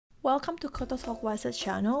Welcome to CTclockwises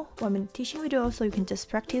channel, where I'm teaching videos so you can just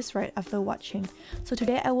practice right after watching. So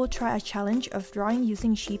today I will try a challenge of drawing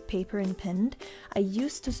using sheet paper and pen. I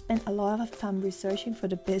used to spend a lot of time researching for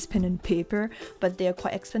the best pen and paper, but they are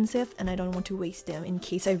quite expensive and I don't want to waste them in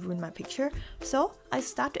case I ruin my picture. So I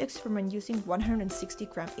start to experiment using 160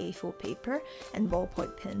 gram A4 paper and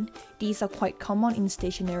ballpoint pen. These are quite common in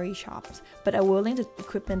stationery shops, but I will link the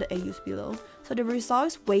equipment that I use below. So the result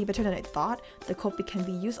is way better than I thought. The copy can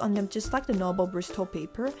be used on them just like the normal Bristol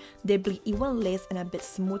paper. They bleed even less and a bit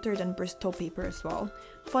smoother than Bristol paper as well.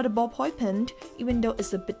 For the ballpoint pen, even though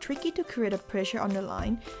it's a bit tricky to create a pressure on the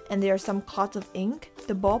line and there are some clots of ink,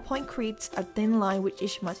 the ballpoint creates a thin line which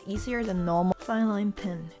is much easier than normal fine line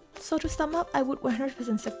pen. So to sum up, I would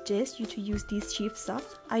 100% suggest you to use these cheap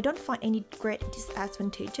stuff. I don't find any great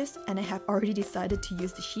disadvantages and I have already decided to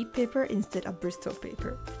use the sheet paper instead of Bristol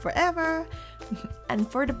paper. Forever! And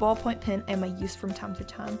for the ballpoint pen, I might use from time to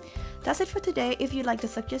time. That's it for today. If you like the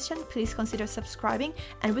suggestion, please consider subscribing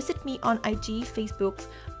and visit me on IG, Facebook,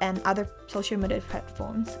 and other social media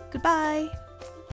platforms. Goodbye!